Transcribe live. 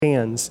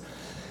hands.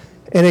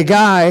 And a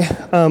guy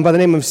by the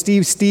name of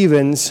Steve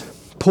Stevens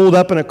pulled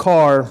up in a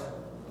car,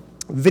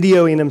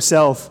 videoing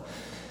himself,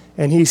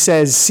 and he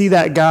says, "See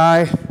that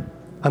guy?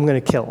 I'm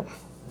going to kill him."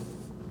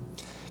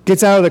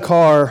 Gets out of the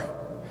car,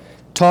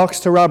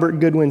 talks to Robert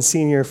Goodwin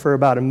Sr. for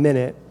about a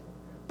minute,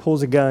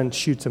 pulls a gun,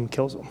 shoots him,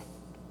 kills him.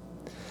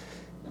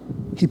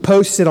 He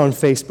posts it on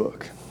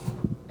Facebook.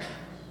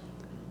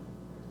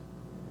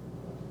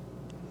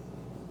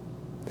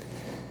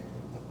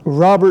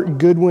 Robert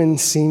Goodwin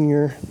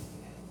Sr.,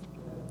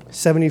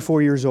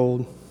 74 years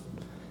old,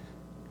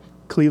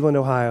 Cleveland,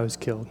 Ohio, is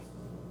killed.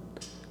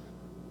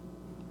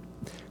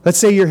 Let's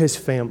say you're his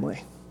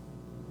family.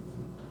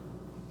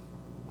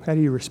 How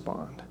do you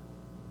respond?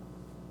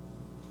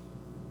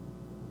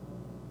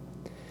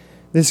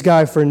 This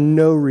guy, for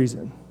no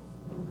reason,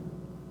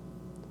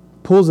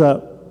 pulls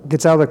up,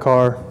 gets out of the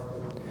car,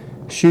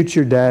 shoots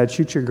your dad,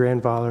 shoots your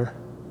grandfather,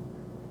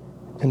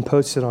 and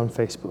posts it on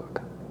Facebook.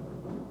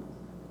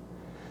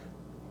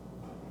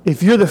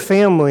 If you're the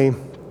family,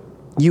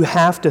 you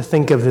have to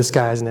think of this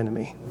guy as an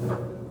enemy.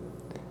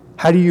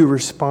 How do you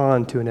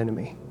respond to an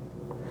enemy?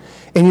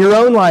 In your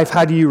own life,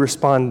 how do you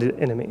respond to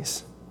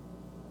enemies?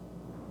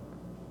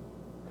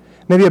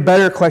 Maybe a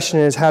better question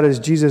is, how does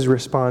Jesus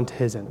respond to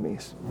his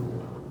enemies?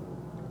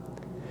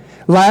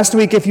 Last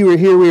week, if you were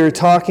here, we were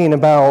talking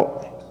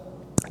about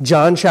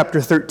John chapter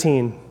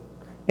 13.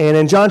 And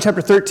in John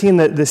chapter 13,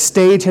 the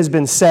stage has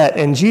been set,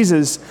 and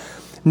Jesus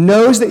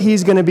knows that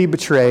he's going to be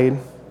betrayed,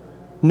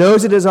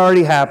 knows it has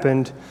already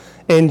happened,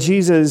 and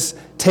Jesus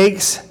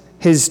takes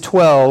his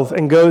 12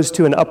 and goes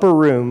to an upper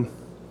room,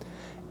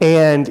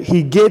 and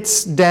he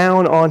gets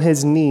down on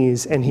his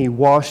knees and he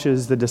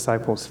washes the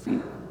disciples'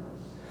 feet.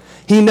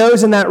 He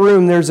knows in that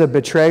room there's a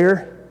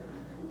betrayer.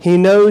 He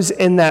knows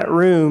in that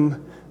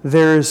room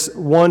there's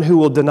one who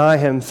will deny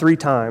him 3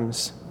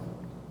 times.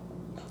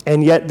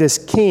 And yet this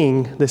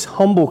king, this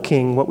humble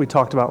king, what we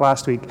talked about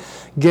last week,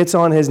 gets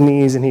on his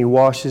knees and he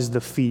washes the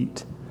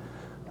feet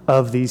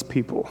of these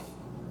people.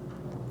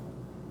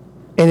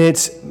 And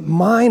it's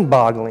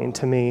mind-boggling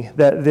to me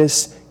that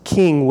this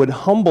king would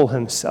humble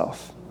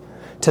himself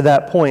to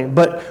that point.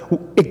 But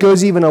it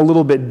goes even a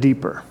little bit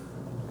deeper.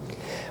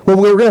 What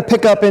we're going to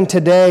pick up in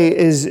today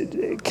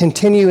is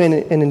continue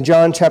in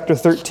John chapter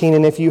 13.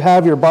 And if you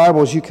have your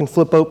Bibles, you can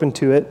flip open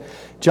to it.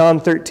 John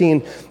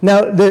 13.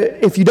 Now,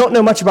 if you don't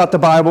know much about the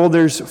Bible,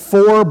 there's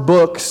 4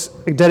 books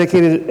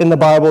dedicated in the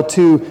Bible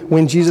to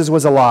when Jesus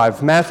was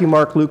alive: Matthew,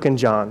 Mark, Luke, and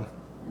John.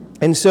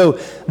 And so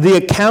the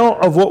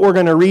account of what we're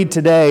going to read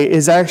today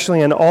is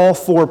actually in all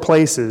 4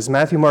 places: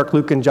 Matthew, Mark,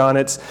 Luke, and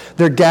John.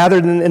 They're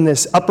gathered in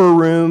this upper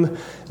room.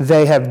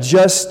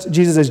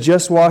 Jesus has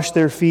just washed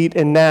their feet,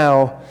 and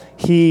now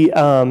he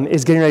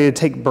is getting ready to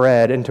take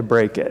bread and to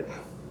break it.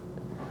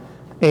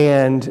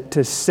 And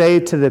to say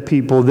to the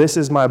people, "This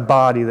is my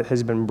body that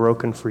has been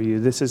broken for you.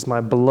 This is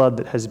my blood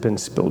that has been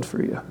spilled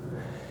for you."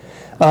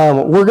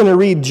 We're going to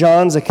read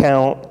John's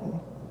account,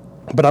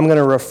 but I'm going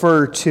to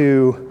refer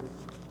to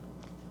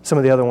some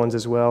of the other ones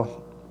as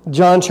well.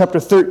 John chapter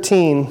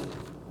 13,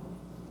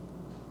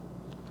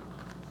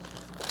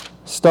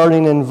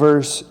 starting in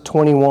verse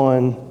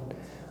 21.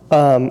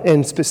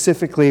 And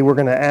specifically, we're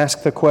going to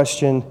ask the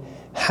question,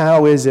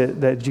 how is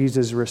it that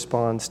Jesus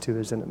responds to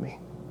his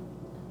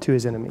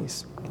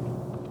enemies?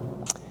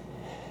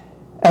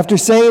 After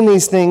saying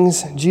these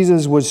things,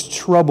 Jesus was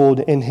troubled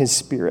in his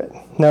spirit.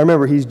 Now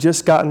remember, he's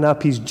just gotten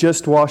up, he's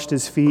just washed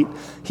his feet.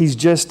 He's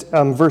just,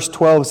 verse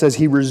 12 says,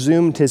 he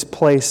resumed his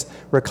place,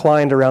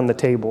 reclined around the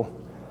table.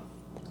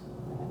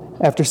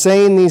 After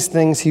saying these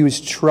things, he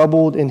was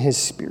troubled in his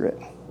spirit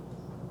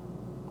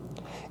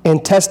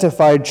and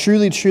testified,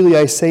 "Truly, truly,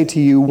 I say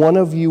to you, one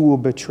of you will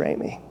betray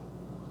me."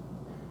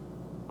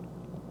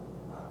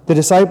 The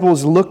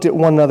disciples looked at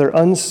one another,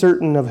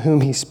 uncertain of whom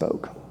he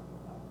spoke.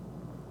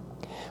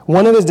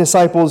 One of his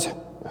disciples,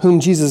 whom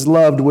Jesus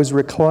loved, was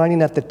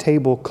reclining at the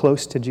table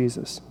close to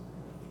Jesus.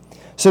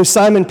 So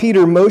Simon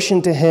Peter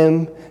motioned to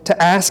him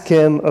to ask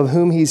him of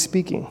whom he's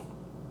speaking.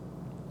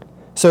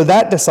 So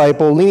that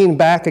disciple, leaning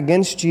back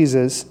against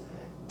Jesus,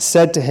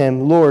 said to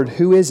him, "Lord,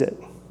 who is it?"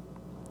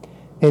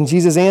 And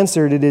Jesus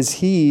answered, "It is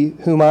he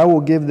whom I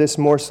will give this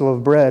morsel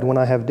of bread when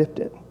I have dipped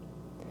it."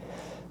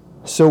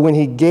 So when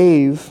he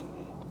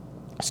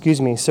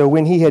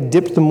had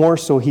dipped the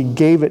morsel, he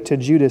gave it to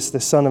Judas, the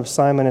son of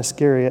Simon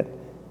Iscariot.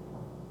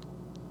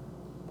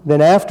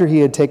 Then after he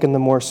had taken the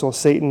morsel,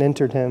 Satan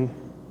entered him.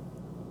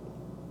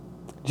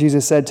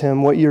 Jesus said to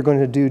him, "What you're going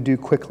to do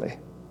quickly."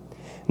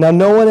 Now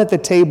no one at the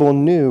table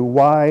knew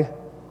why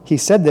he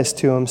said this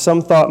to him.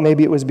 Some thought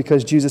maybe it was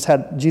because Judas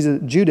had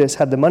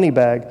the money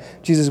bag.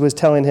 Jesus was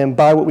telling him,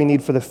 "Buy what we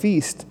need for the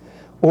feast,"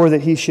 or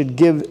that he should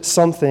give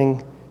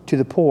something to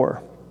the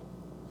poor.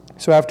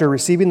 So after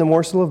receiving the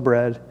morsel of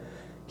bread,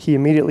 he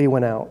immediately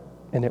went out,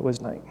 and it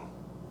was night.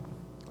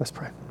 Let's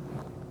pray.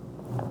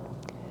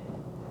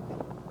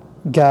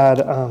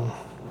 God,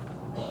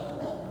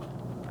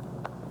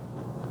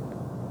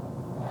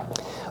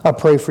 I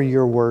pray for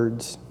your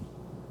words.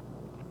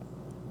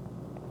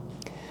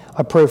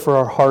 I pray for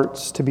our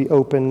hearts to be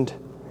opened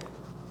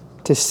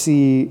to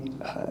see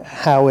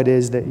how it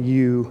is that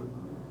you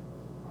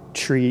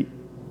treat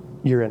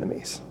your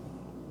enemies.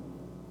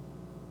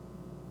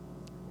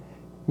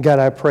 God,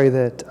 I pray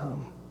that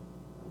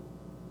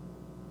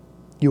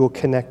you will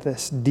connect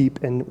this deep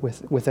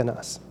within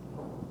us.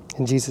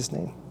 In Jesus'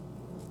 name,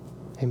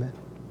 amen.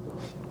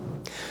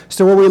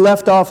 So where we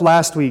left off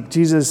last week,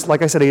 Jesus,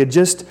 like I said, he had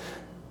just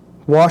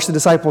washed the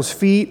disciples'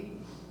 feet,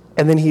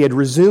 and then he had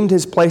resumed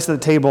his place at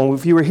the table. And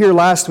if you were here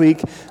last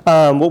week,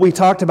 what we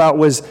talked about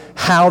was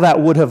how that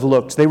would have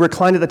looked. They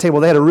reclined at the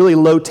table. They had a really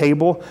low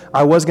table.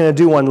 I was going to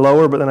do one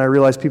lower, but then I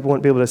realized people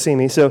wouldn't be able to see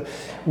me. So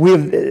we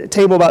have a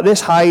table about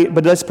this height,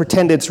 but let's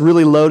pretend it's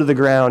really low to the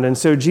ground. And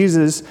so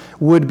Jesus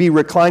would be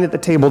reclined at the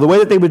table. The way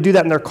that they would do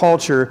that in their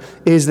culture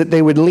is that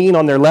they would lean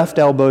on their left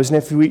elbows. And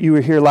if you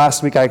were here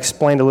last week, I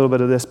explained a little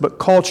bit of this. But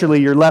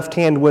culturally, your left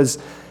hand was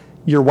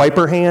your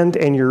wiper hand,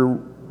 and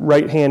your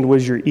right hand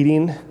was your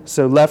eating.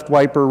 So left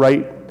wiper,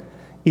 right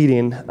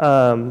eating.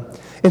 And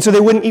so they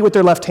wouldn't eat with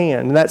their left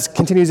hand. And that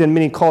continues in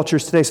many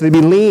cultures today. So they'd be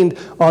leaned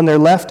on their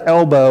left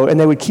elbow, and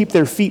they would keep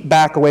their feet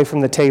back away from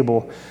the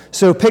table.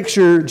 So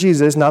picture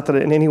Jesus, not that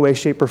in any way,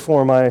 shape, or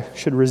form I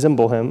should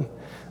resemble him,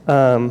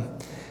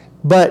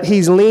 but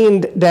he's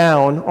leaned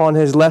down on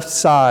his left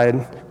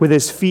side with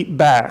his feet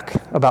back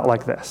about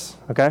like this,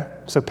 okay?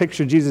 So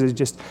picture Jesus is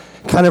just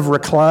kind of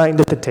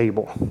reclined at the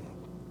table.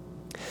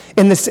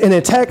 And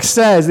the text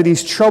says that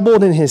he's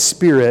troubled in his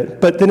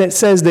spirit, but then it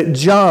says that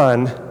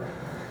John,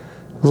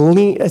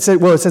 it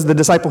says the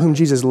disciple whom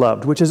Jesus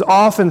loved, which is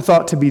often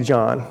thought to be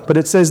John, but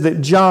it says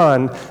that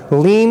John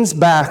leans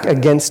back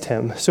against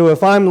him. So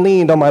if I'm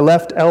leaned on my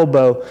left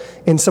elbow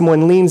and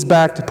someone leans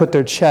back to put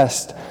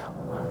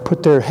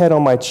their head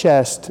on my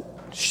chest,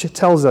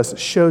 shows us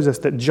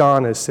that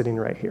John is sitting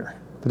right here.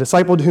 The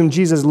disciple whom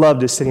Jesus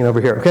loved is sitting over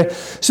here, okay?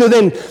 So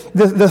then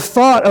the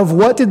thought of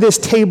what did this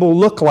table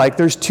look like,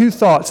 there's two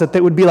thoughts, that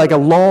it would be like a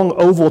long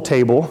oval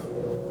table,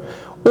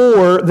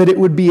 or that it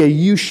would be a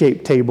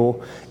U-shaped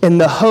table,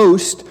 and the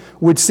host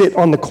would sit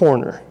on the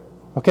corner,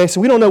 okay? So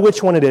we don't know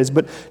which one it is,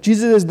 but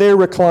Jesus is there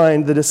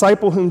reclined. The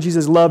disciple whom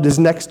Jesus loved is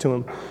next to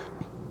him.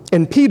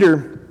 And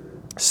Peter,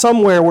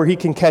 somewhere where he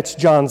can catch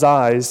John's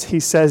eyes,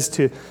 he says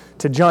to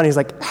John, he's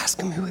like, ask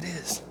him who it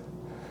is.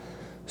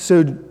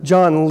 So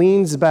John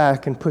leans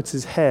back and puts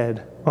his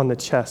head on the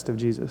chest of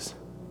Jesus.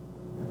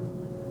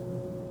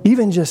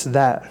 Even just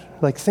that,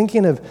 like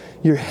thinking of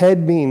your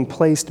head being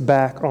placed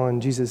back on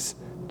Jesus'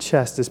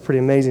 chest is pretty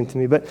amazing to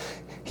me. But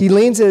he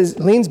leans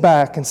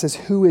back and says,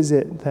 who is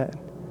it that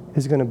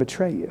is going to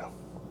betray you?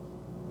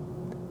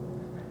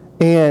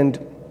 And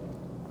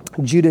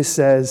Judas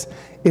says,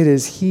 it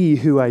is he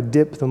who I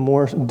dip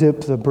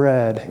the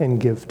bread and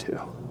give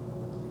to.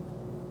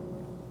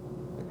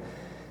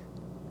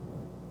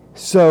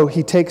 So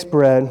he takes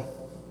bread.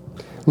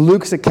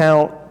 Luke's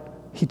account,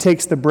 he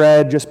takes the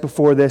bread just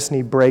before this and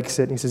he breaks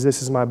it. And he says,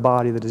 this is my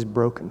body that is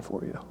broken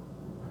for you.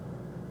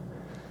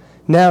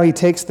 Now he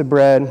takes the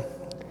bread,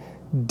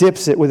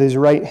 dips it with his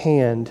right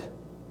hand,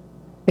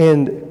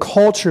 and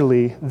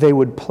culturally they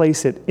would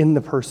place it in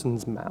the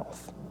person's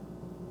mouth.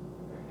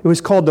 It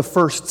was called the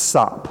first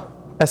sop,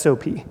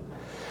 S-O-P.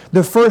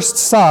 The first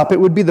sop, it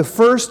would be the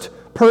first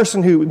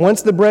person who,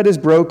 once the bread is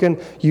broken,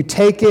 you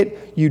take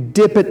it, you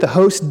dip it, the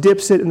host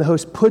dips it, and the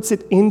host puts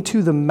it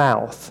into the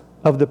mouth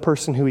of the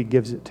person who he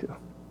gives it to.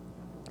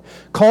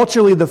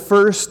 Culturally, the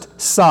first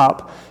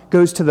sop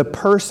goes to the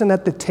person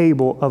at the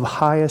table of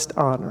highest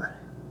honor.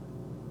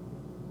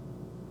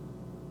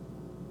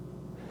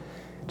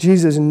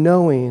 Jesus,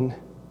 knowing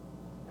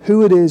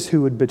who it is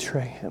who would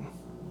betray him,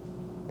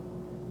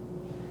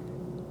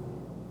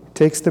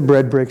 takes the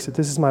bread, breaks it.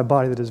 This is my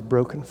body that is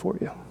broken for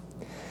you.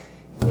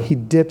 He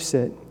dips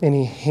it and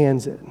he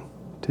hands it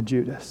to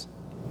Judas.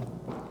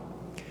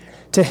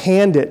 To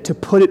hand it, to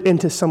put it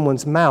into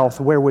someone's mouth,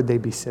 where would they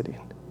be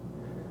sitting?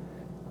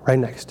 Right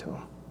next to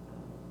him.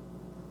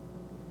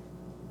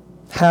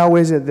 How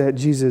is it that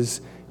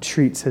Jesus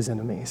treats his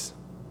enemies?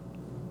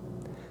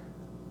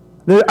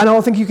 I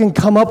don't think you can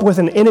come up with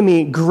an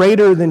enemy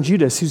greater than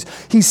Judas.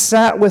 He's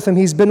sat with him,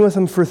 he's been with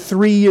him for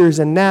 3 years,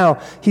 and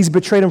now he's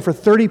betrayed him for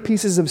 30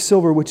 pieces of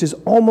silver, which is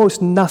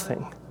almost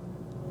nothing.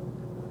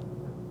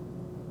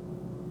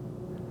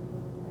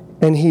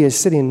 And he is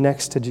sitting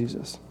next to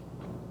Jesus.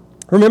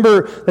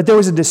 Remember that there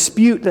was a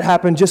dispute that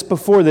happened just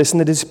before this, and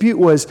the dispute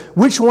was,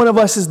 which one of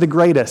us is the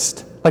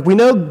greatest? Like, we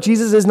know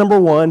Jesus is number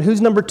one. Who's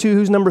number two?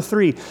 Who's number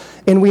three?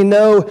 And we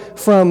know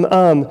from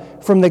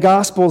the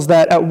Gospels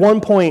that at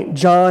one point,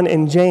 John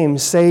and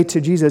James say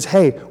to Jesus,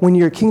 hey, when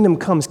your kingdom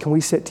comes, can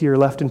we sit to your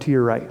left and to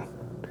your right?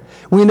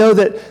 We know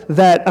that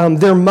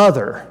their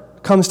mother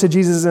comes to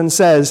Jesus and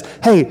says,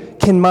 hey,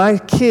 can my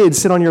kids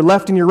sit on your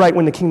left and your right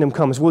when the kingdom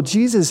comes? Well,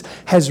 Jesus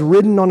has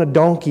ridden on a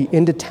donkey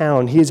into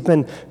town. He has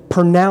been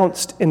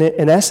pronounced in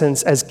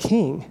essence as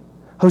king.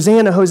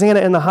 Hosanna, Hosanna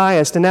in the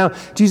highest. And now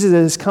Jesus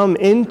has come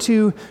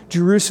into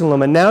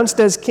Jerusalem, announced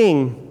as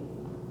king,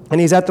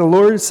 and he's at the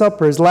Lord's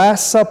Supper, his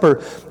last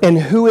supper. And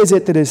who is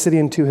it that is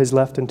sitting to his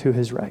left and to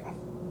his right?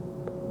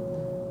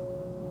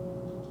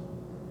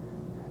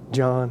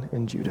 John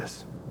and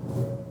Judas.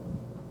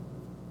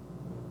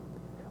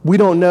 We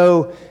don't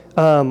know,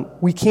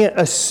 we can't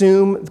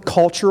assume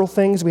cultural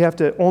things. We have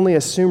to only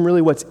assume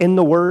really what's in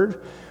the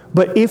Word.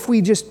 But if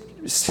we just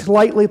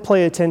slightly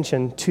pay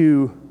attention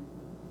to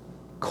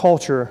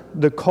culture,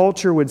 the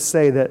culture would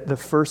say that the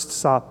first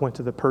sop went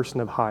to the person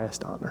of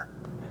highest honor,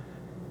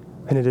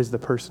 and it is the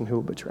person who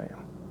will betray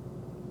him.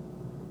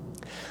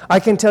 I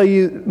can tell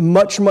you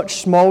much, much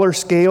smaller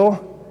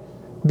scale,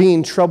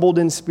 being troubled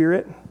in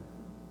spirit,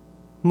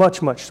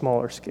 much, much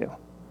smaller scale.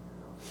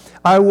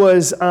 I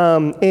was in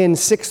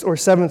 6th or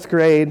 7th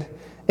grade,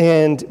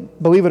 and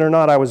believe it or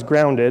not, I was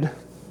grounded.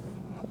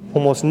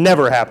 Almost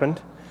never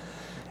happened.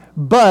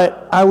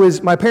 But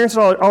my parents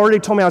had already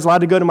told me I was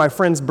allowed to go to my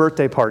friend's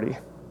birthday party.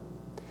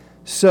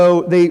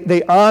 So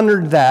they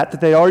honored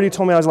that they already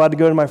told me I was allowed to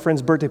go to my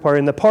friend's birthday party.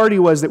 And the party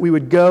was that we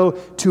would go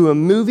to a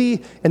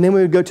movie, and then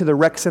we would go to the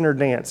rec center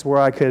dance where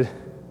I could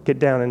get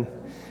down and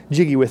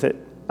jiggy with it.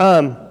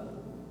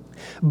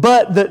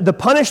 But the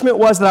punishment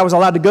was that I was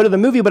allowed to go to the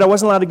movie, but I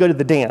wasn't allowed to go to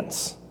the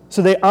dance.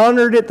 So they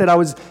honored it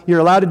that you're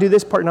allowed to do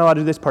this part, not allowed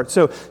to do this part.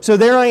 So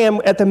there I am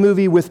at the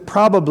movie with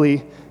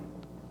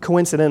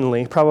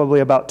coincidentally,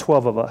 about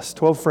 12 of us,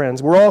 12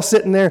 friends. We're all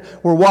sitting there,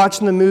 we're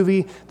watching the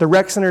movie, the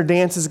rec center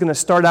dance is going to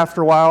start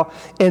after a while,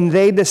 and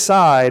they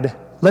decide,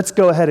 let's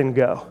go ahead and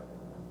go.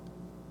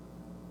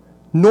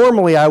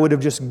 Normally, I would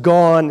have just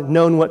gone,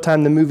 known what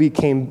time the movie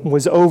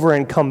was over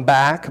and come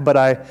back, but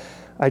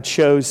I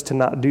chose to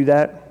not do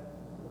that.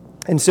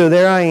 And so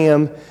there I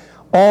am.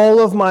 All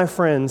of my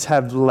friends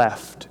have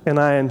left, and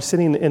I am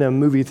sitting in a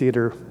movie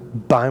theater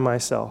by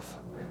myself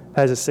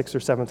as a 6th or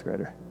 7th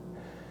grader.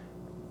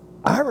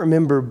 I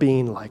remember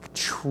being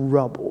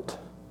troubled.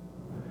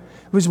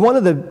 It was one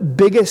of the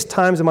biggest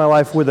times in my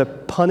life where the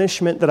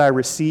punishment that I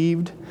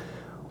received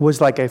was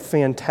a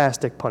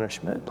fantastic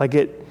punishment.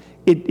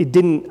 It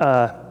didn't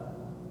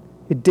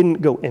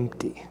go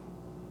empty.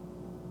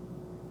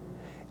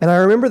 And I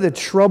remember the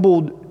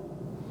troubled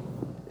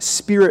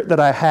spirit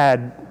that I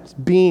had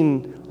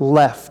being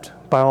left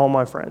by all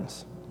my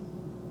friends.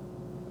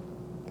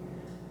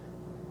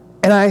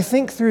 And I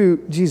think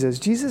through Jesus.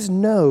 Jesus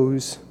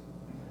knows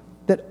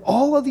that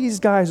all of these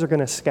guys are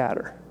going to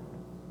scatter.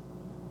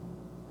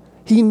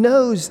 He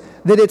knows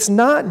that it's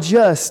not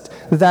just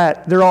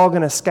that they're all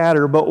going to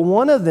scatter, but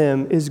one of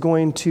them is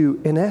going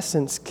to, in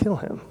essence, kill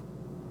him,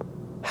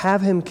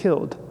 have him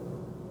killed.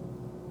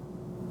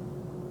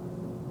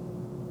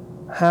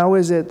 How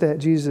is it that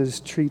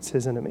Jesus treats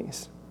his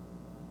enemies?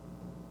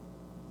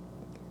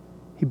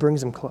 He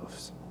brings them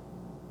close.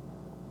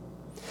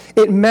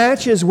 It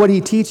matches what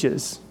he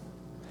teaches.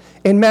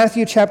 In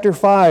Matthew chapter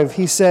 5,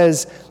 he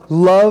says,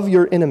 love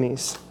your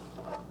enemies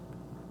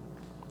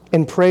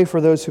and pray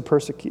for those who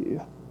persecute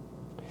you.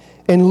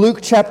 In Luke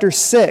chapter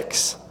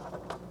 6,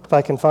 if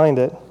I can find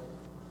it,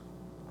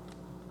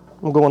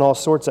 I'm going all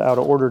sorts of out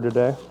of order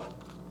today.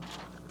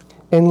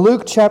 In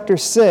Luke chapter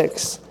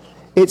 6,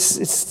 it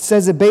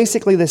says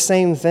basically the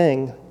same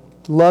thing.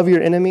 Love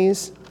your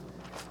enemies,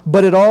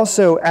 but it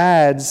also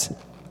adds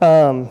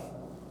to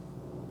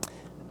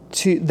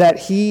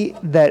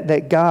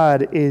that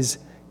God is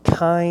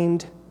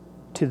kind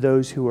to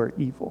those who are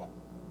evil.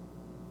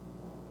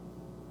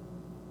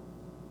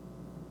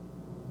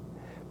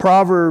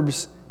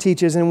 Proverbs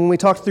teaches, and when we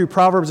talked through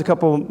Proverbs a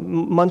couple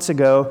months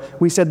ago,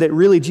 we said that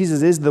really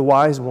Jesus is the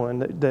wise one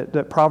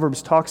that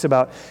Proverbs talks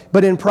about.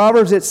 But in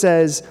Proverbs it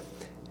says,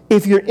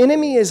 if your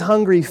enemy is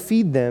hungry,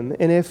 feed them,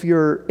 and if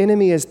your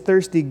enemy is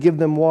thirsty, give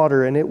them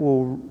water, and it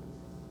will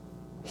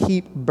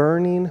heap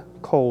burning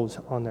coals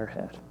on their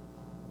head.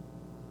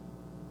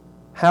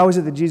 How is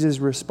it that Jesus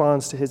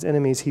responds to his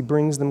enemies? He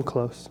brings them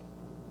close.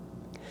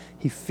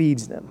 He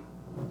feeds them.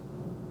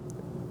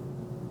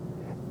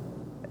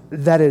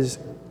 That is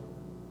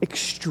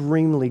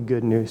extremely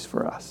good news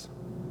for us.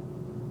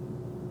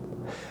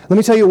 Let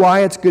me tell you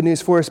why it's good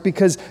news for us,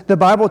 because the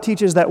Bible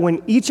teaches that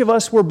when each of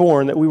us were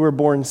born, that we were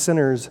born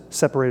sinners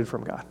separated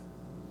from God.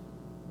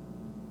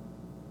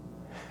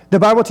 The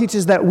Bible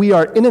teaches that we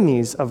are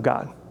enemies of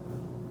God.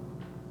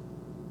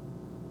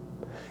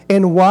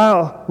 And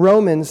while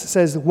Romans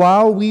says,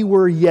 while we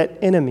were yet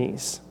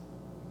enemies,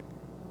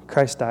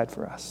 Christ died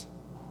for us.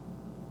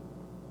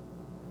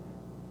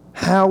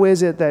 How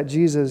is it that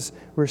Jesus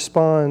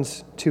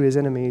responds to his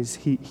enemies?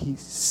 He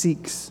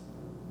seeks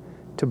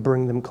to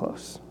bring them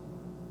close.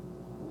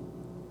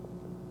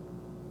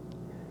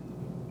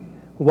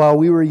 While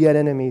we were yet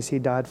enemies, he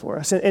died for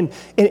us. And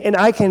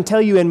I can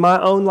tell you in my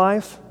own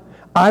life,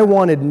 I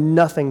wanted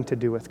nothing to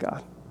do with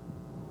God.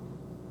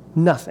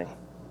 Nothing.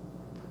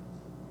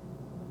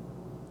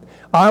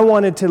 I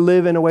wanted to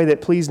live in a way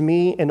that pleased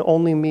me and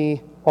only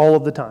me all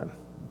of the time.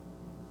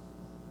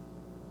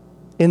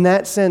 In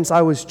that sense,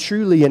 I was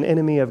truly an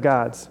enemy of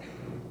God's.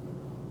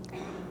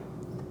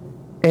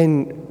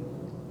 And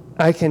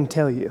I can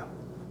tell you,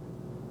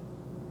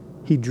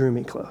 he drew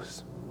me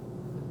close.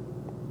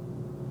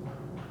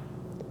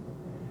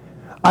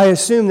 I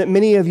assume that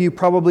many of you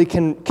probably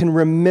can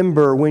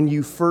remember when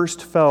you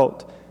first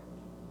felt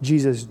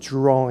Jesus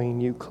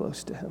drawing you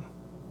close to him.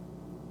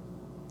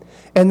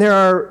 And there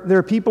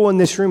are people in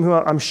this room who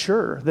I'm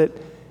sure that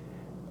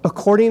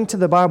according to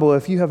the Bible,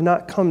 if you have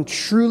not come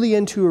truly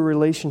into a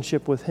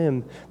relationship with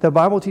him, the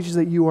Bible teaches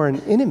that you are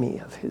an enemy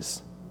of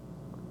his.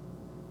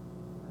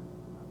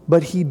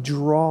 But he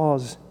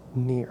draws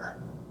near.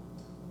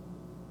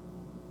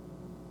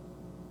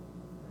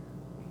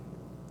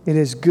 It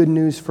is good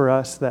news for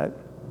us that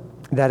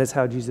that is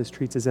how Jesus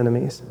treats his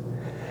enemies.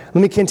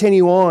 Let me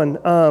continue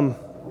on.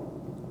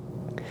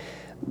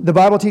 The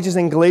Bible teaches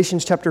in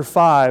Galatians chapter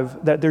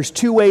 5 that there's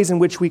two ways in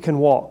which we can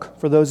walk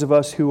for those of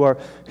us who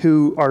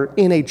are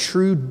in a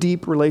true,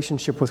 deep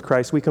relationship with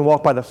Christ. We can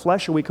walk by the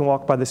flesh or we can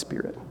walk by the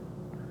Spirit.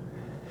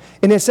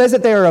 And it says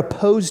that they are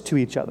opposed to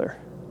each other.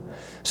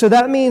 So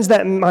that means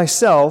that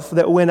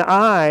that when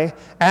I,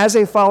 as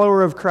a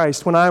follower of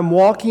Christ, when I'm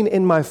walking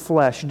in my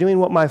flesh, doing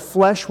what my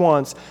flesh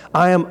wants,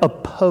 I am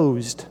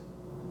opposed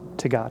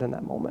to God in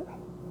that moment.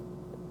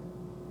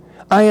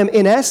 I am,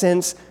 in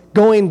essence,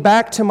 going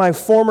back to my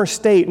former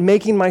state,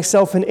 making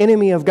myself an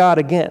enemy of God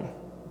again,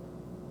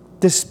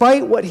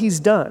 despite what he's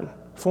done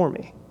for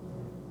me.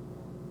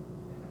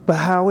 But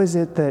how is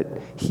it that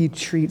he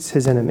treats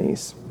his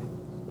enemies?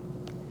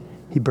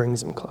 He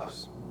brings them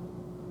close.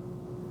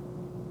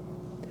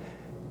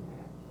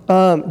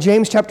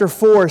 James chapter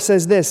 4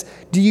 says this,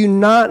 "Do you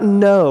not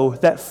know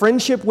that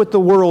friendship with the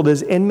world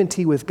is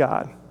enmity with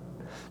God?"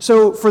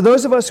 So for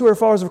those of us who are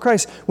followers of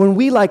Christ, when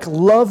we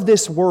love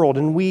this world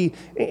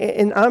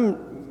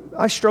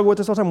I struggle with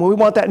this all the time. When we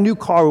want that new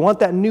car, we want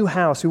that new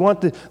house, we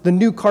want the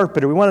new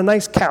carpet, or we want a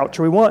nice couch,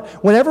 or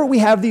whenever we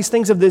have these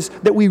things of this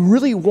that we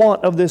really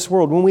want of this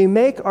world, when we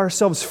make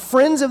ourselves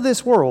friends of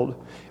this world,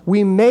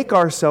 we make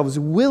ourselves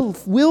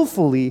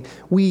willfully,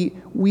 we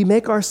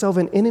make ourselves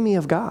an enemy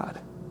of God.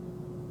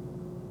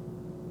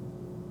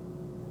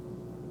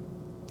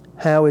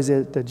 How is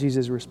it that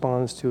Jesus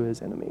responds to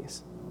his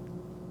enemies?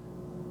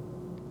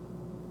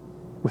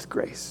 With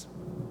grace.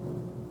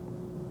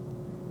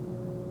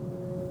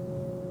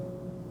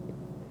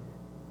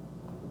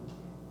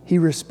 He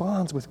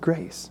responds with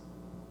grace.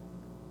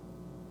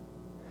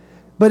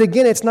 But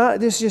again, it's not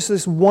just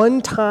this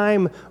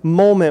one-time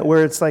moment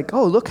where it's like,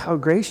 oh, look how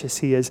gracious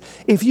he is.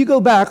 If you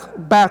go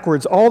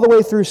backwards all the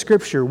way through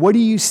Scripture, what do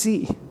you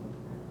see?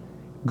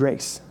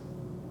 Grace.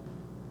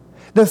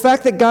 The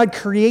fact that God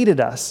created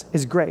us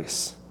is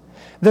grace.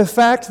 The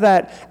fact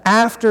that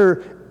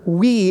after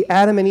we,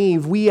 Adam and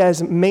Eve, we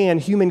as man,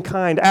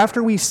 humankind,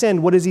 after we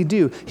sinned, what does he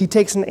do? He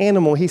takes an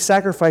animal, he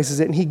sacrifices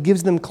it, and he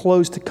gives them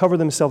clothes to cover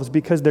themselves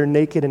because they're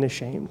naked and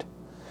ashamed.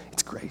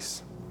 It's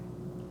grace.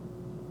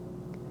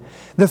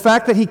 The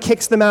fact that he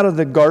kicks them out of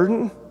the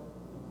garden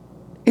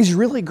is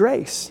really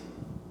grace.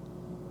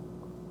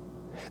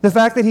 The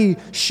fact that he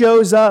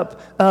shows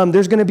up,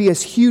 there's going to be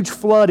this huge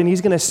flood and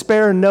he's going to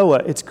spare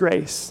Noah, it's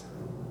grace.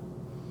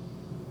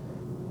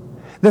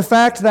 The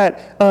fact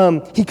that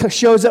he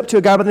shows up to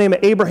a guy by the name of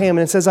Abraham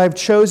and says, I've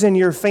chosen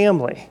your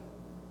family.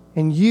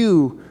 And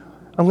you,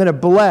 I'm going to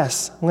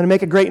bless. I'm going to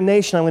make a great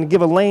nation. I'm going to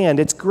give a land.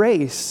 It's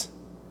grace.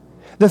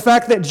 The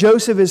fact that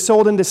Joseph is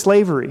sold into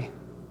slavery.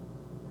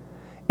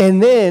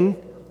 And then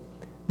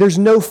there's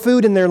no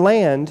food in their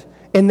land.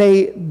 And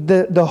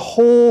the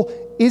whole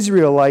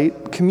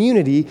Israelite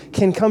community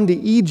can come to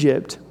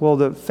Egypt. Well,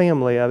 the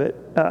family of it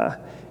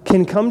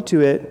can come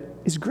to it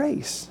is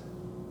grace.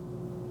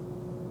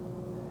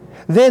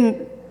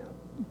 Then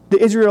the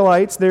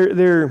Israelites,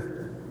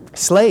 they're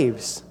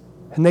slaves,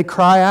 and they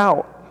cry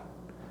out.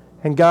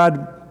 And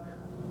God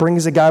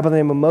brings a guy by the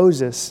name of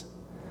Moses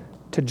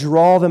to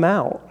draw them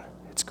out.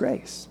 It's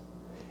grace.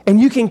 And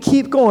you can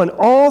keep going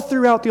all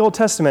throughout the Old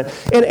Testament.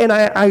 And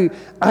I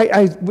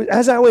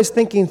as I was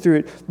thinking through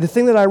it, the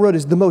thing that I wrote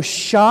is the most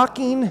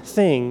shocking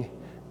thing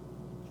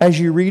as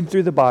you read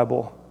through the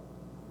Bible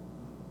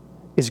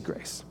is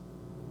grace.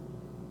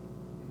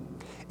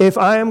 If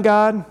I am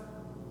God,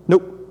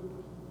 nope.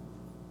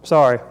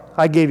 Sorry,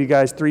 I gave you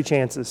guys 3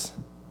 chances.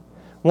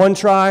 1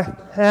 try,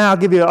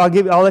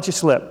 I'll let you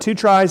slip. 2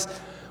 tries,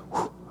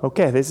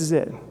 okay, this is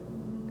it.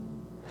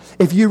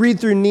 If you read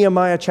through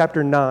Nehemiah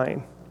chapter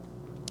 9,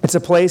 it's a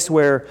place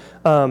where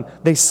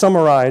they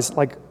summarize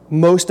like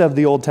most of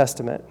the Old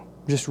Testament.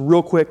 Just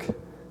real quick,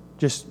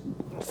 just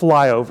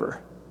fly over.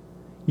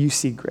 You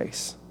see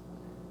grace.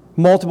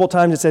 Multiple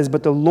times it says,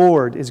 but the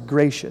Lord is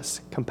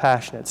gracious,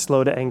 compassionate,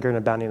 slow to anger, and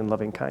abounding in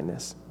loving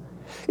kindness.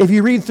 If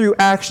you read through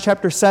Acts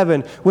chapter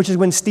 7, which is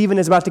when Stephen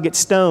is about to get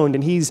stoned,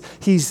 and he's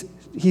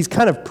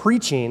kind of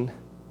preaching,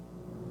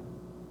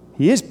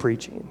 he is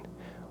preaching.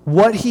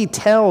 What he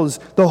tells,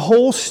 the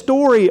whole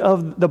story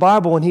of the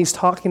Bible when he's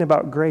talking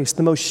about grace,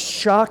 the most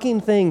shocking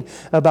thing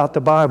about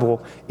the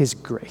Bible is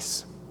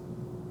grace.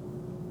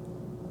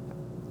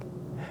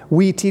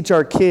 We teach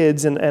our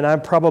kids, and I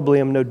probably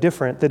am no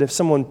different, that if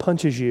someone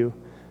punches you,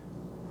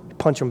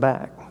 punch them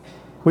back.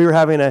 We were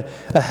having a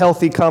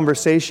healthy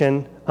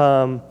conversation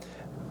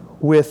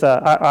with,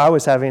 I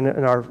was having,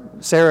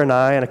 Sarah and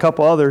I and a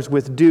couple others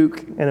with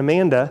Duke and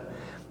Amanda,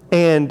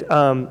 and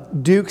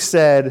Duke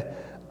said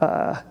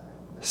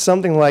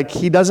something like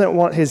he doesn't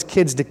want his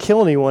kids to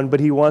kill anyone, but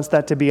he wants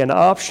that to be an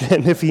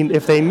option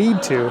if they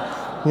need to,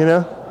 you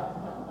know?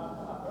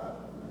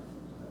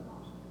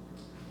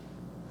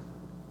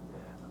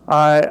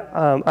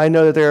 I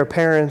know that there are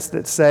parents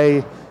that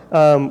say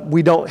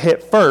we don't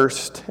hit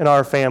first in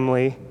our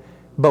family,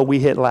 but we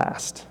hit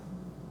last,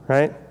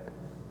 right?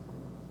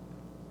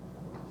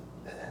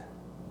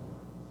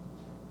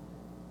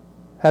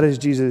 How does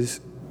Jesus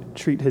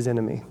treat his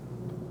enemy?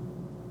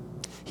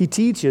 He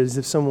teaches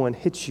if someone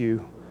hits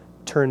you,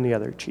 turn the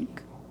other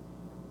cheek.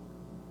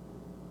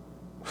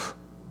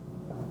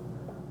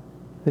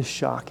 This is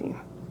shocking.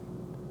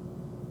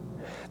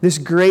 This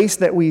grace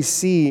that we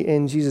see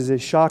in Jesus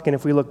is shocking.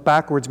 If we look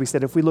backwards, we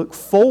said. If we look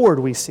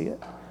forward, we see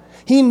it.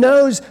 He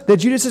knows that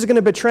Judas is going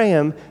to betray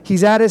him.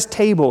 He's at his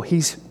table.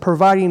 He's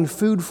providing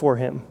food for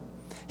him.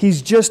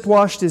 He's just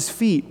washed his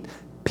feet.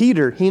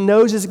 Peter, he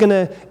knows is going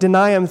to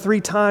deny him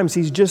 3 times.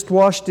 He's just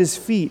washed his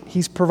feet.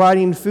 He's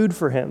providing food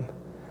for him.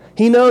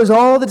 He knows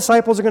all the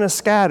disciples are going to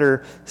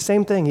scatter.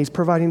 Same thing. He's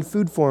providing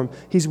food for them.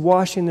 He's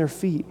washing their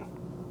feet.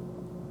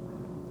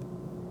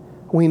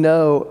 We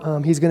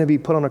know he's going to be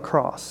put on a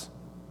cross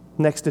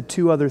next to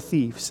 2 other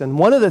thieves. And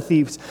one of the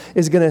thieves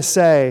is going to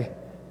say,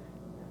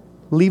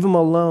 leave him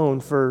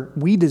alone, for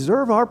we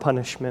deserve our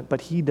punishment,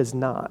 but he does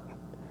not.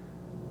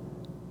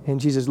 And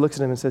Jesus looks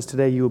at him and says,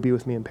 today you will be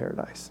with me in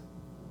paradise.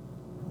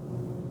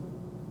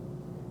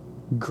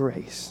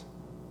 Grace.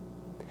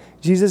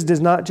 Jesus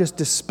does not just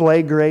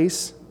display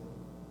grace,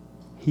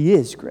 he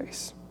is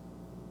grace.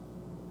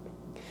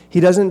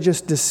 He doesn't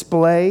just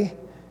display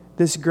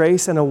this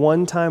grace in a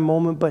one-time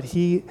moment, but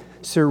he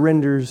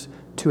surrenders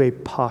to a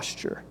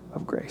posture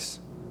of grace.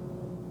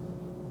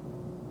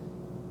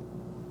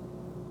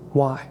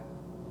 Why?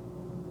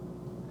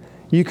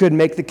 You could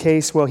make the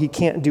case, well, he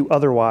can't do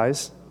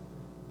otherwise.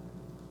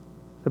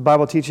 The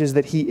Bible teaches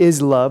that he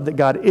is love, that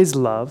God is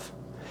love.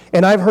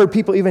 And I've heard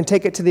people even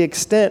take it to the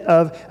extent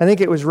of, I think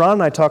it was Ron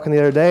and I talking the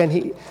other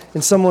day,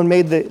 and someone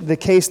made the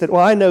case that,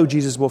 well, I know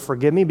Jesus will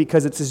forgive me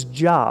because it's his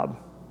job.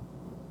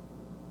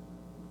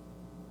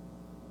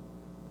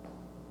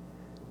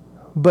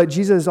 But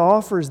Jesus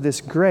offers this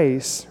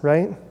grace,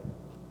 right?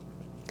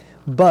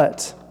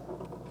 But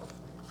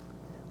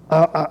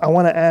I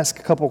want to ask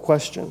a couple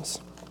questions.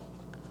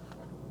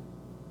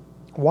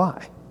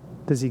 Why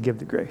does he give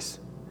the grace?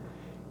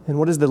 And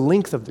what is the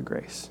length of the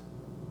grace?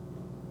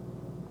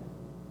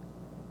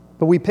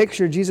 But we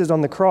picture Jesus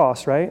on the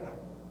cross, right?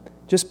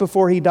 Just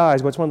before he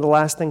dies, what's one of the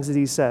last things that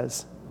he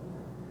says?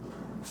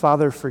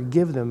 Father,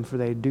 forgive them, for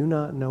they do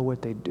not know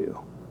what they do.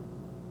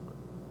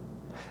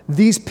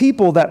 These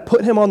people that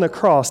put him on the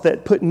cross,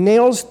 that put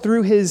nails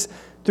through his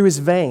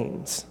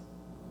veins,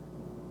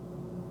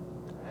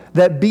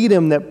 that beat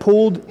him, that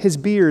pulled his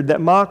beard,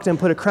 that mocked him,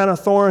 put a crown of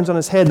thorns on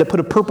his head, that put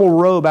a purple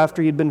robe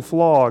after he'd been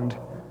flogged.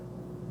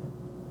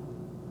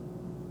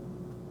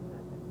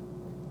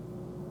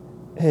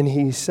 And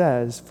he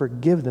says,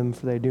 forgive them,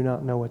 for they do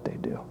not know what they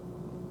do.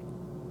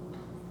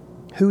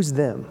 Who's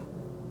them?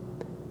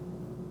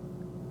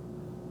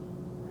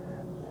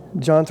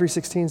 John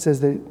 3:16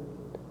 says that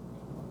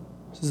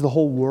this is the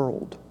whole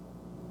world.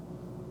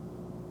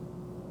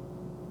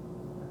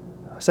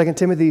 2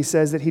 Timothy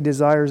says that he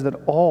desires that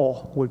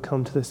all would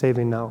come to the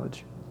saving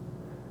knowledge.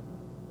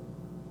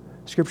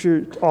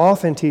 Scripture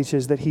often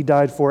teaches that he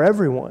died for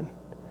everyone,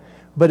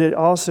 but it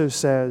also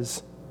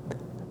says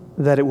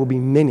that it will be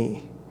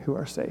many who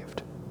are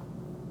saved.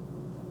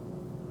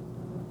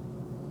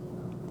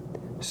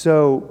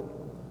 So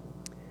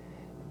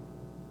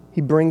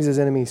he brings his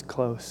enemies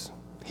close.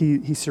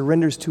 He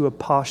surrenders to a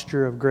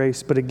posture of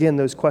grace. But again,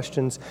 those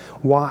questions,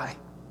 why?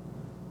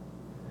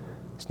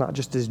 It's not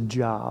just his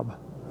job.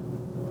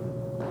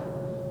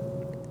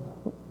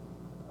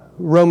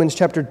 Romans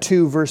chapter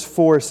 2, verse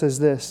 4 says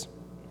this,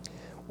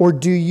 or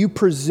do you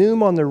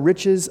presume on the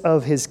riches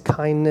of his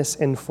kindness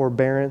and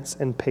forbearance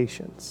and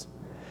patience,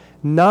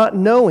 not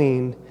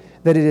knowing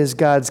that it is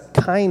God's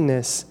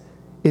kindness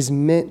is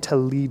meant to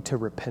lead to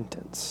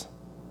repentance?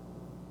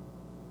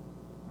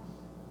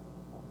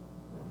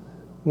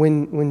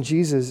 When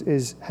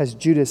Jesus has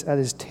Judas at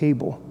his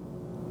table,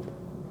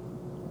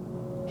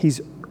 he's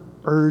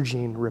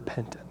urging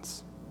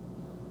repentance.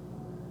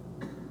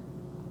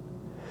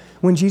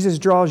 When Jesus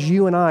draws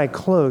you and I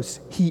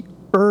close, he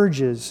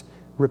urges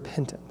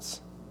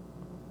repentance.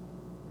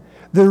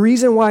 The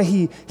reason why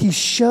he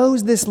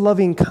shows this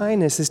loving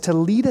kindness is to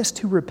lead us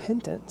to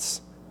repentance.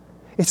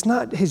 It's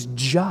not his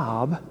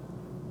job.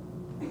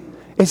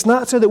 It's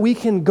not so that we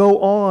can go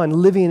on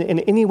living in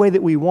any way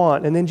that we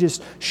want and then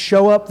just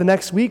show up the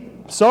next week,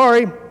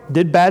 sorry,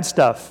 did bad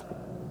stuff.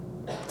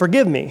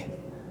 Forgive me.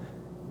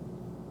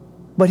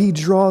 But he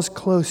draws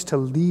close to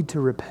lead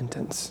to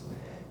repentance.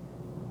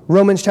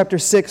 Romans chapter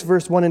 6,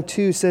 verse 1 and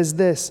 2 says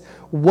this,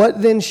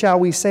 what then shall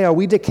we say? Are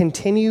we to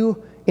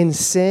continue in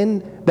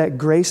sin that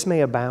grace may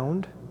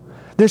abound?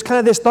 There's kind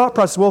of this thought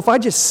process, well, if I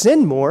just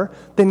sin more,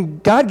 then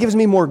God gives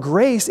me more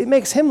grace. It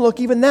makes him look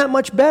even that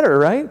much better,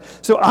 right?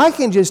 So I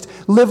can just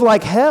live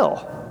like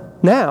hell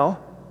now,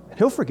 and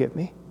he'll forgive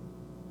me.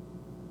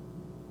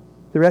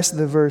 The rest of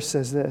the verse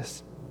says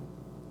this,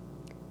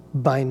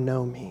 by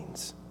no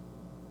means.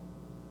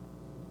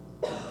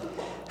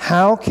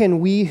 How can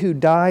we who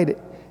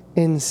died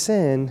in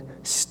sin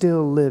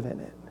still live in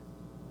it?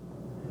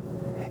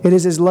 It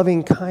is his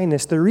loving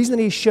kindness. The reason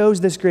that he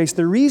shows this grace,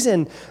 the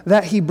reason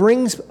that he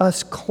brings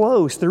us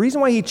close, the reason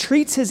why he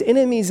treats his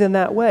enemies in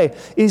that way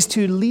is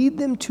to lead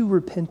them to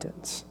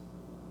repentance.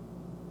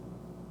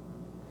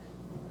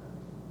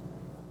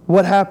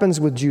 What happens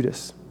with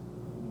Judas?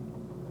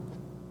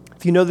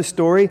 If you know the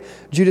story,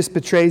 Judas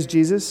betrays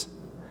Jesus.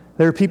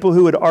 There are people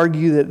who would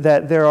argue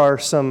that there are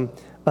some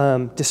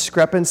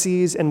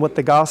discrepancies in what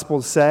the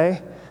Gospels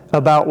say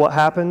about what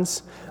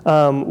happens.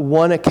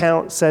 One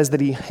account says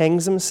that he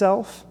hangs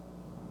himself.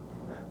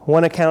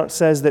 One account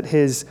says that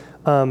his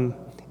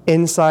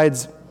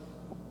insides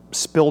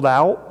spilled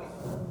out.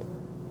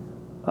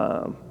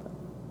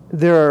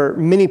 There are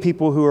many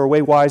people who are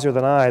way wiser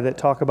than I that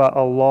talk about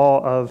a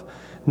law of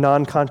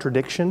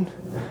non-contradiction,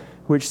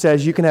 which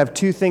says you can have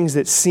two things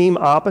that seem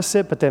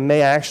opposite, but they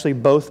may actually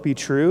both be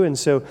true. And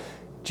so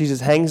Jesus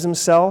hangs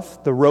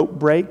himself, the rope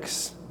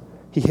breaks,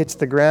 he hits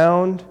the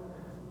ground,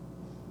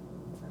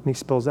 and he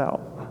spills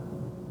out.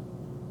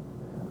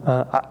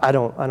 I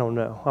don't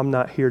know. I'm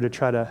not here to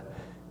try to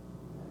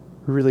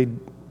really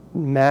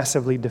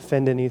massively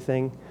defend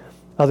anything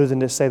other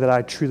than to say that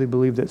I truly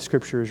believe that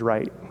Scripture is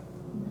right.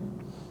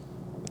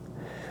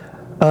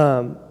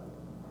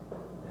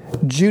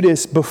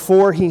 Judas,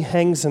 before he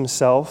hangs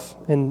himself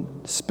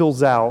and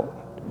spills out,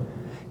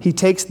 he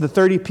takes the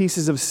 30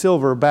 pieces of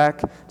silver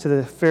back to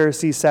the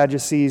Pharisees,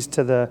 Sadducees,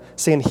 to the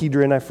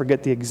Sanhedrin. I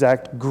forget the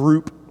exact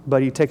group,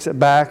 but he takes it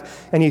back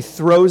and he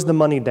throws the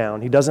money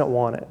down. He doesn't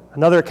want it.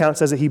 Another account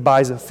says that he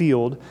buys a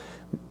field.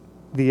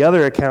 The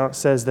other account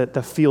says that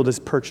the field is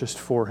purchased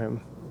for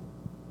him.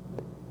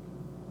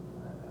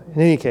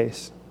 In any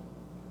case,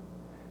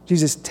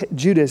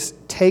 Judas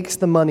takes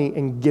the money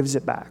and gives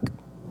it back.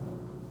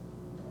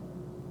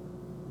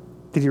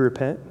 Did he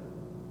repent?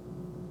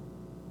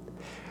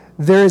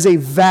 There is a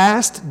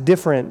vast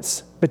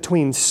difference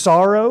between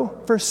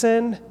sorrow for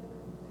sin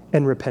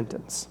and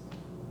repentance.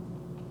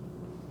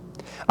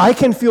 I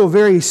can feel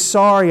very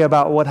sorry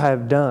about what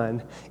I've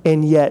done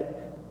and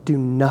yet do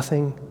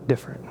nothing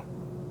different.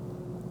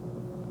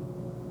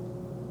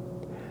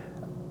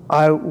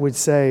 I would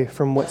say,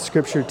 from what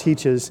Scripture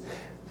teaches,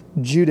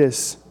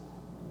 Judas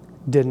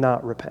did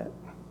not repent.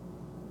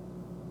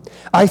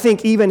 I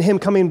think even him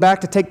coming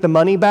back to take the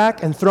money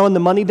back and throwing the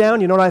money down,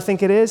 you know what I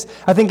think it is?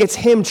 I think it's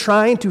him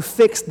trying to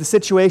fix the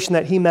situation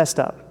that he messed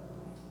up.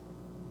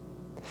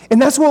 And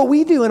that's what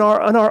we do in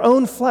our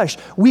own flesh.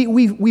 We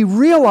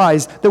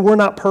realize that we're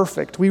not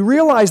perfect. We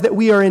realize that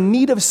we are in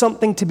need of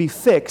something to be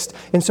fixed.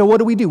 And so what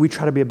do? We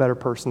try to be a better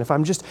person. If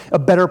I'm just a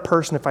better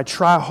person, if I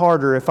try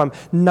harder, if I'm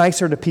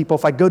nicer to people,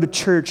 if I go to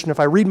church, and if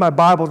I read my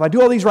Bible, if I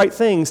do all these right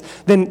things,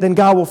 then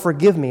God will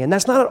forgive me. And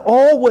that's not at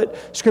all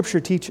what Scripture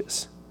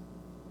teaches.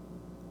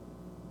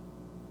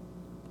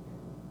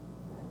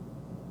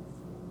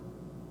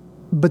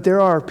 But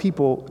there are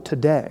people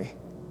today,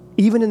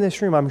 even in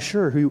this room, I'm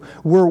sure, who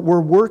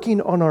we're working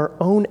on our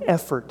own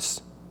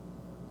efforts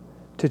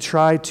to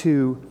try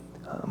to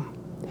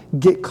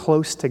get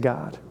close to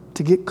God,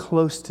 to get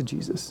close to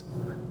Jesus.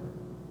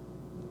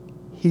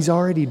 He's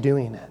already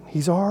doing it.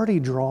 He's already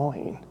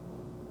drawing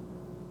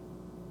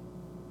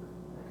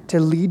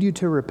to lead you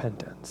to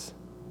repentance.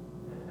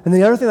 And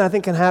the other thing that I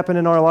think can happen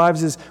in our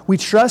lives is we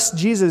trust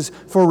Jesus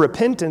for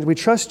repentance. We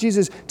trust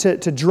Jesus to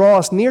draw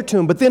us near to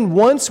him. But then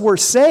once we're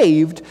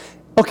saved,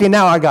 okay,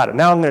 now I got it.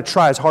 Now I'm going to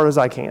try as hard as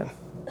I can.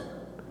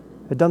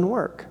 It doesn't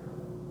work.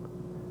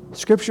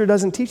 Scripture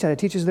doesn't teach that. It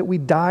teaches that we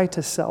die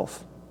to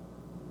self.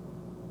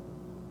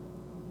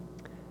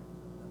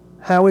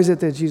 How is it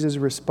that Jesus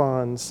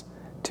responds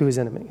to his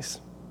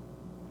enemies?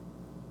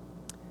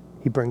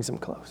 He brings them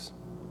close.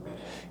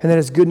 And that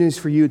is good news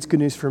for you. It's good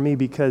news for me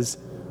because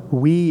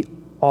we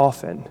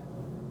often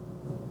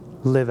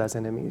live as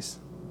enemies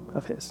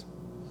of his.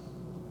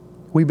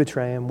 We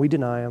betray him. We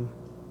deny him.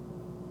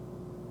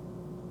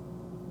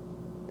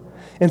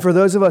 And for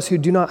those of us who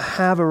do not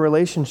have a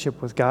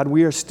relationship with God,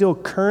 we are still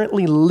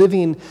currently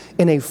living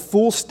in a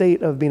full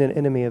state of being an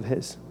enemy of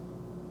his.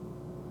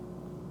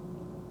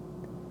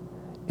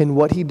 And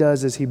what he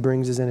does is he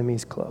brings his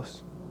enemies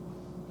close.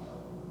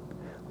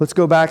 Let's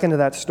go back into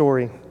that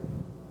story.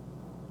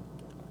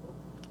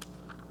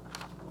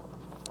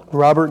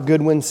 Robert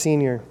Goodwin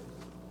Sr.,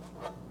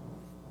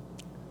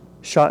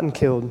 shot and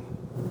killed.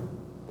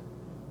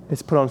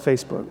 It's put on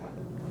Facebook.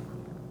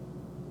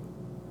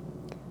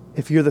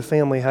 If you're the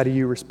family, how do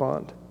you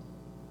respond?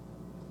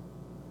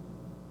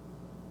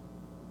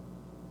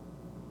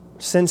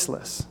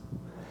 Senseless.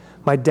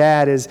 My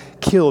dad is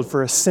killed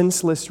for a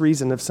senseless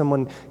reason. If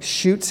someone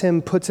shoots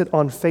him, puts it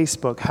on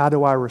Facebook, how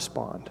do I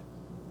respond?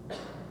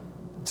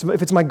 So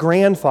if it's my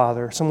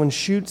grandfather, someone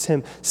shoots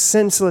him,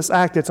 senseless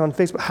act that's on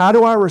Facebook, how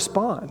do I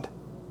respond?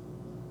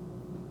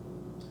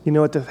 You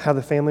know how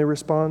the family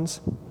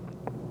responds?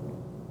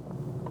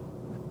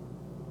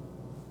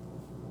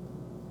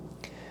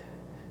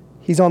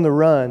 He's on the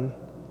run,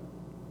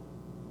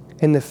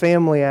 and the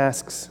family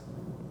asks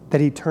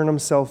that he turn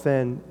himself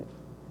in.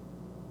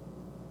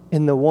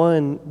 And the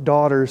one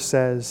daughter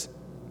says,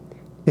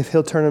 if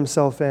he'll turn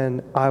himself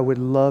in, I would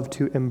love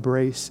to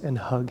embrace and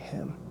hug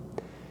him.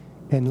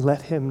 and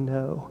let him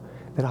know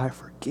that I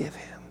forgive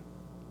him.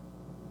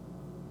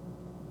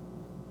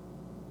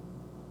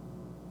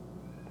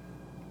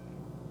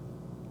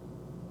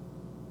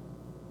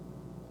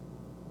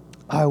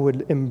 I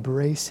would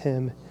embrace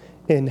him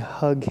and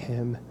hug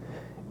him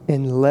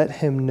and let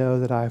him know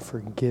that I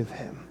forgive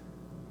him.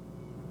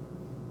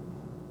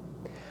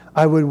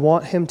 I would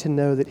want him to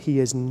know that he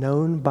is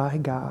known by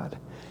God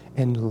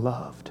and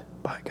loved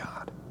by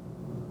God.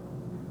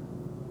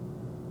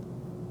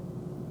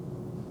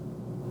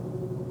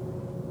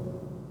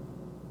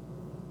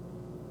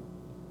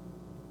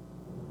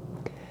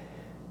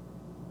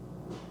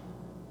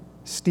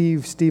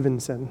 Steve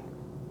Stevenson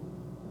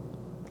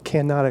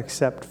cannot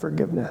accept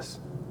forgiveness,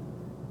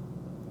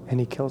 and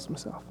he kills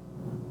himself.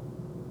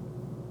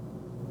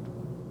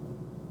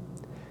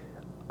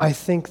 I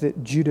think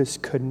that Judas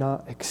could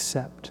not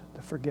accept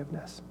the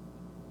forgiveness.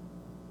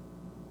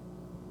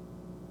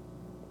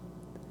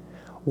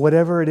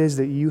 Whatever it is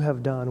that you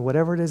have done,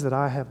 whatever it is that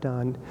I have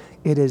done,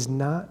 it is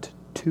not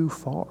too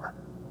far.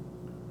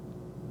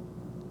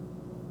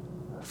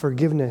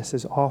 Forgiveness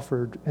is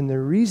offered, and the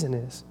reason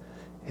is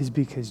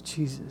because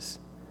Jesus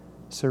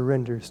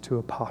surrenders to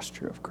a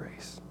posture of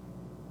grace.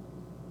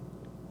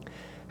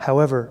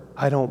 However,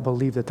 I don't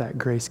believe that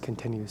grace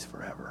continues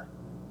forever.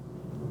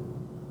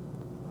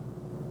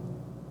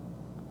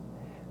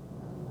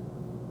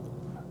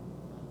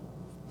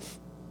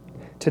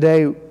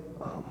 Today,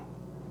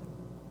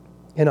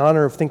 in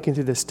honor of thinking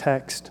through this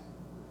text,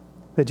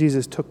 that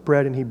Jesus took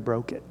bread and he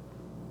broke it.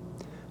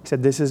 He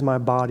said, "This is my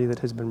body that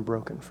has been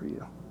broken for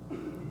you.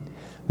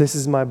 This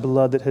is my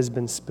blood that has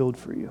been spilled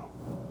for you."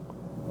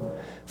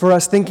 For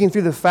us, thinking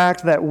through the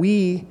fact that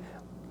we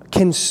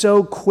can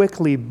so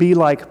quickly be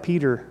like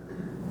Peter,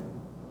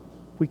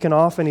 we can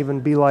often even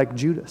be like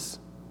Judas.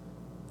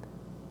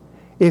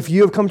 If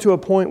you have come to a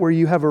point where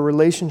you have a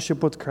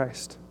relationship with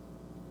Christ,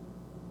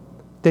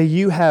 that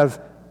you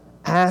have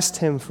asked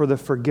him for the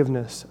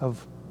forgiveness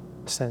of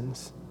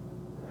sins,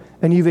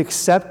 and you've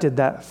accepted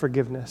that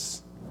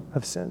forgiveness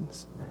of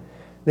sins,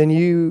 then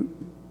you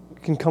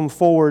can come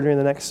forward during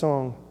the next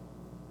song.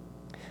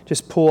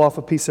 Just pull off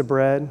a piece of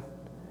bread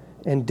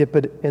and dip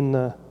it in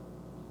the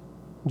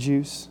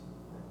juice,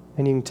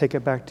 and you can take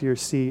it back to your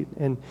seat.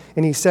 And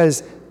he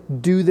says,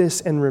 "Do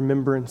this in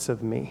remembrance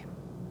of me."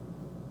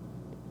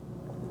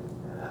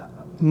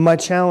 My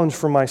challenge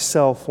for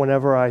myself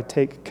whenever I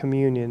take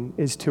communion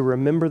is to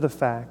remember the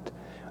fact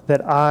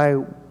that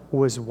I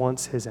was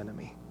once his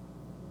enemy.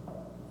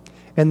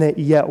 And that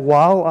yet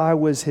while I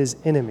was his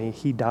enemy,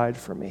 he died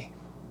for me.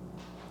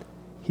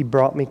 He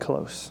brought me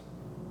close.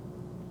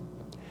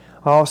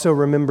 I also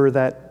remember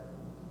that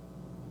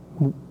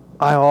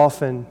I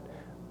often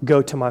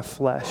go to my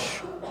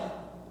flesh.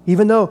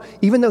 Even though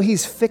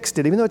he's fixed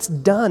it, even though it's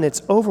done,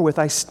 it's over with,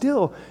 I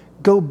still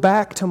go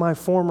back to my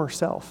former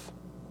self.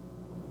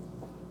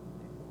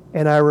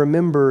 And I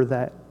remember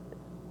that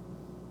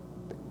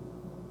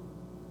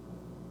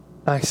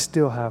I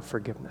still have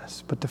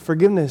forgiveness. But the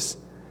forgiveness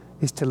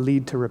is to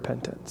lead to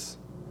repentance.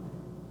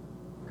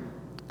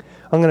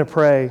 I'm going to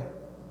pray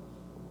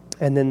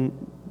and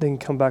then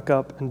come back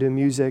up and do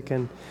music.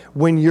 And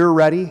when you're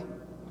ready,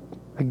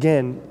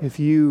 again, if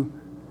you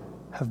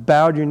have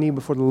bowed your knee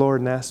before the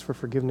Lord and asked for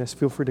forgiveness,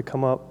 feel free to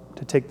come up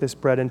to take this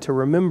bread and to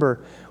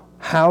remember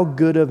how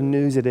good of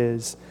news it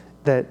is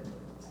that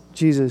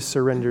Jesus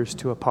surrenders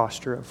to a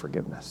posture of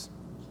forgiveness.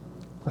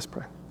 Let's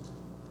pray.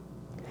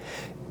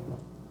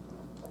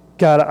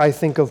 God, I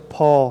think of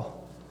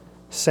Paul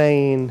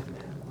saying,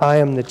 "I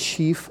am the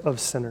chief of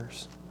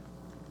sinners."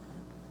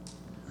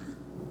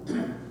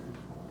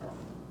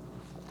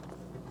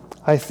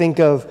 I think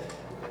of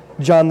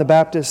John the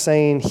Baptist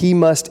saying, "He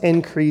must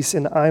increase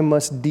and I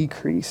must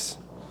decrease."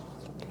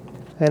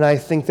 And I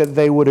think that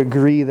they would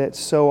agree that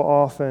so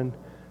often,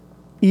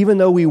 even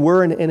though we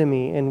were an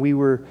enemy and we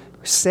were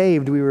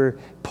saved, we were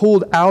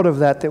pulled out of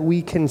that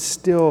we can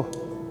still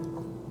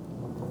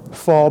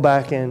fall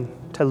back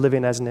into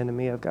living as an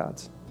enemy of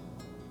God's.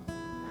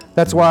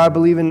 That's why I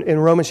believe in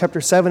Romans chapter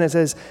 7, it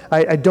says,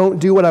 I don't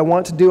do what I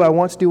want to do. I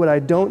want to do what I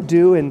don't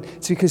do. And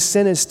it's because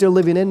sin is still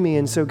living in me.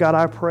 And so, God,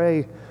 I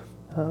pray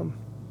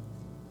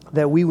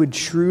that we would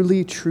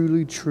truly,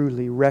 truly,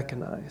 truly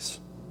recognize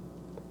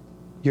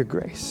your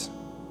grace.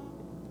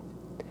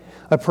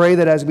 I pray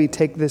that as we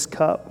take this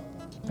cup,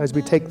 as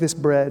we take this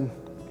bread,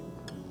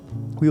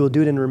 we will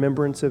do it in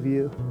remembrance of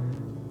you,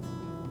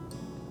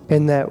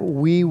 and that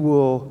we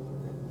will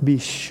be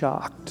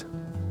shocked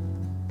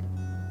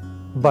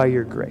by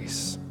your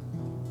grace,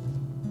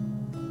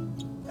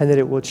 and that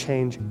it will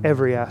change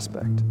every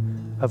aspect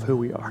of who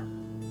we are.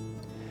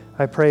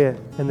 I pray it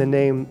in the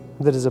name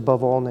that is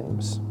above all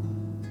names.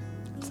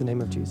 It's the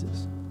name of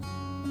Jesus.